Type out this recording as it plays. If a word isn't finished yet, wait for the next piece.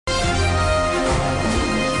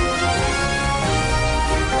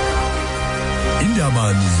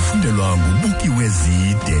Iindaba zifundelwa ngubuki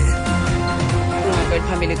wezide.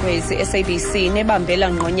 Eliphambili kwezi I-SABC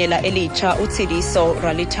inebambela ngqonyela elitsha uTseliso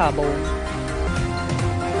Ralitabo.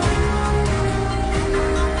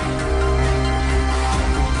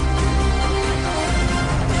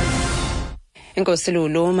 Inkosi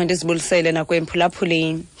Lulu mandizibulisele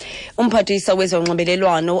nakwemphulaphuli. Umphathisa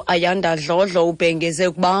wezonxibelelwano Ayanda Dlodlo ubhengeze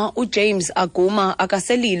ukuba uJames Aguma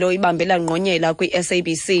akaselilo ibambela ngqonyela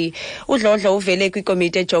kwi-SABC. uDlodlo uvele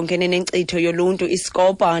kwikomiti ejongene nenkcitho yoluntu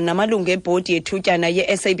iScopa namalungu ebhodi yethutyana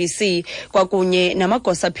ye-SABC kwakunye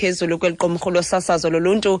namagosa phezulu kweliqumrhu losasazo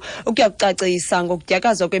loluntu ukuya kucacisa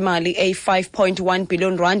ngokudyakazwa kwemali eyi-5.1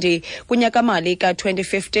 billion randi kunyaka-mali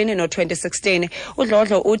ka-2015 no-2016.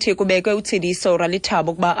 uDlodlo uthi kubekwe uTseliso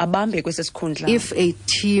Ralitabo kuba abambe kwesisikhundla. If a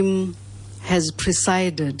team has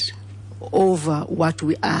presided over what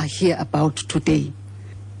we are here about today,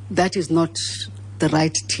 that is not the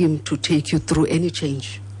right team to take you through any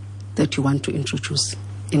change that you want to introduce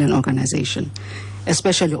in an organization,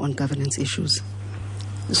 especially on governance issues.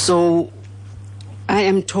 So I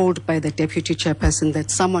am told by the deputy chairperson that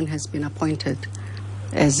someone has been appointed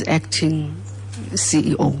as acting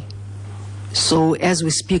CEO. So as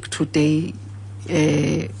we speak today,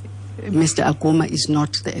 Mr. Aguma is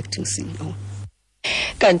not the acting CEO.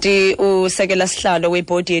 Kanti usekela sihlalo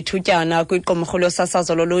webhodi yethutyana kwiqumrhu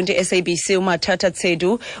losasazo loluntu I-SABC uMathatha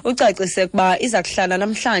Tsedu ucacise ukuba iza kuhlala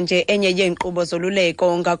namhlanje enye yeenkqubo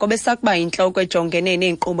zoluleko ngako besakuba intloko ejongene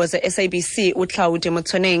neenkqubo ze-SABC uCloud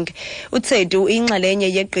Motsoeneng. uTsedu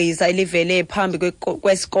inxalenye yegqiza elivele phambi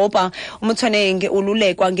kweScopa. uMotsoeneng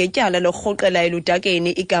ululekwa ngetyala lorhoqela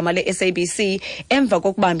eludakeni igama le-SABC emva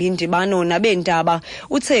kokubamba indibano nabeendaba.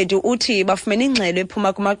 uTsedu uthi bafumene ingxelo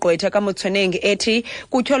ephuma kumagqwetha kaMotsoeneng ethi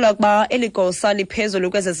kutyholwa ukuba eligosa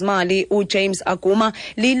liphezulu kwezezimali uJames Aguma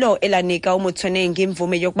lilo elanika uMotsoeneng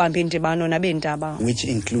imvume yokubamba indibano nabeendaba, which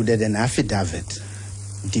included an affidavit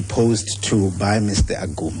deposed to by Mr.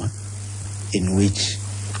 Aguma, in which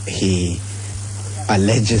he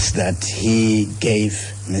alleges that he gave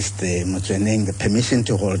Mr. Motsoeneng the permission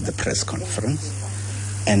to hold the press conference,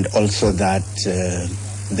 and also that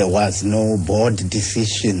there was no board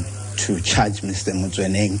decision to charge Mr.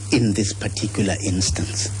 Motsoeneng in this particular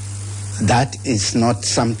instance. That is not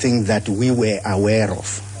something that we were aware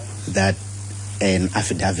of, that an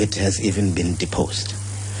affidavit has even been deposed.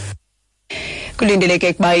 Kulindeleke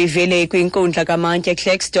ukuba ivele kwinkundla kamantye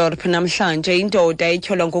Klerksdorp namhlanje indoda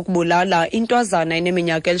etyholwa ngokubulala intwazana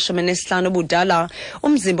eneminyaka 15 ubudala.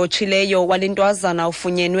 Umzimba otshileyo wale ntwazana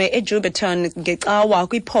ufunyenwe eJuberton ngecawa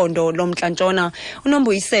kwiphondo lomntla-ntshona.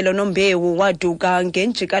 uNombuyiselo Nombewu waduka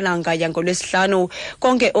ngenjikalanga yangoLwesihlanu.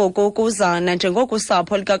 Konke oku kuzana njengoko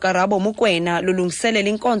usapho likaKarabo Mokoena lulungiselela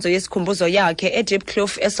inkonzo yesikhumbuzo yakhe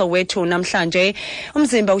eDeepkloof eSoweto namhlanje.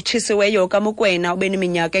 Umzimba utshisiweyo kaMokoena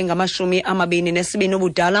ubeneminyaka engamashumi 27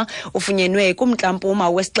 ubudala ufunyenwe kumntla-mpuma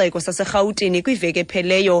wesixeko saseRhawutini kwiveki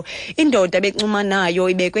epheleyo. Indoda bencuma nayo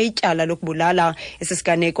ibekwe ityala lokubulala. Esi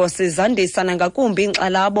siganeko sizandisa nangakumbi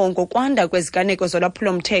inkxalabo ngokwanda kweziganeko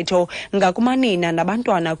zolwaphulo-mthetho ngakumanina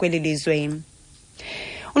nabantwana kweli lizwe.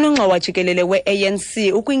 Unongxowa jikelele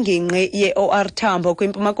we-ANC ukwingingqi ye-OR Tambo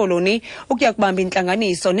kwiMpuma Koloni ukuya kubamba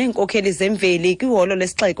intlanganiso neenkokheli zemveli kwiholo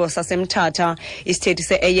lesixeko saseMthatha. Isithethi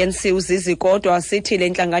se-ANC uZizi kodwa sithi le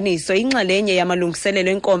ntlanganiso inxalenye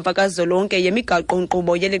yamalungiselelo enkomfa kazolonke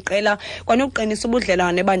yemigaqo-nkqubo yeli qela kwanokuqinisa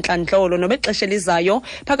ubudlelwane bantlandlolo nobexesha elizayo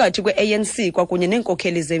phakathi kwe-ANC kwakunye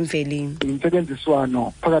neenkokheli zemveli.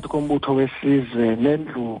 Intsebenziswano phakathi kombutho wesizwe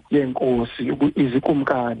nendlu yeenkosi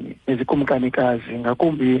izikumkani nezikumkanikazi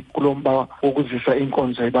ngakumbi kulomba ukuzisa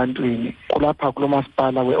inkonzo ebantwini kulapha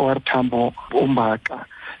kulomasipala we-OR Tambo uMbaxa.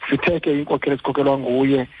 Sitheke inkokhelo ezikhokelwa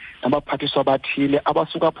nguye nabaphathiswa abathile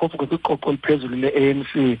abasuka phofu kwiqoqo eliphezulu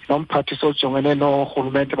le-ANC nomphathiswa ojongene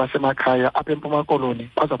noorhulumente basemakhaya apha eMpuma Koloni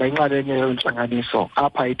bazaba yinxalenye yentlanganiso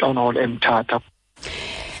apha eTown Hall eMthatha.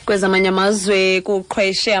 Kwezamanye amazwe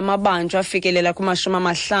kuqhweshe amabanjwa afikelela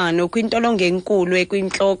ku-50 kwintolongo enkulu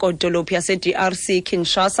ekwintloko dolophu yase-DRC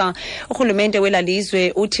Kinshasa. Urhulumente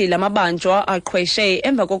welalizwe uthi la mabanjwa aqhweshe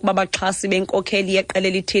emva kokuba baxhasi benkokheli yeqela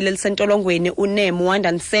elithile elisentolongweni uNem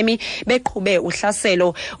Wanda Nsemi beqhube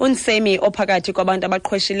uhlaselo. uNsemi ophakathi kwabantu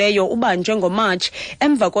abaqhweshileyo ubanjwe ngoMarch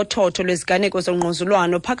emva kothotho lweziganeko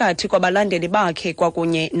zongquzulwano phakathi kwabalandeli bakhe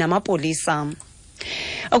kwakunye namapolisa.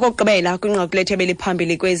 Okokugqibela kwinqaku lethebe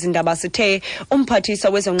eliphambili kwezi ndaba sithe umphathisa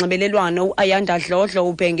wezonxibelelwano uAyanda Dlodlo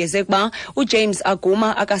ubhengeze ukuba uJames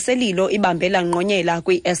Aguma akaselilo ibambela ngqonyela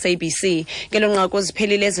kwi-SABC. Ngelo nqaku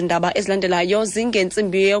ziphelile ezindaba ezilandelayo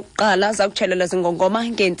zingentsimbi yokuqala zakutshelela zingongoma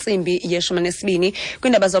ngentsimbi ye-12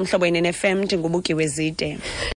 kwindaba zomhlobo neNFM ndingubuki wezide.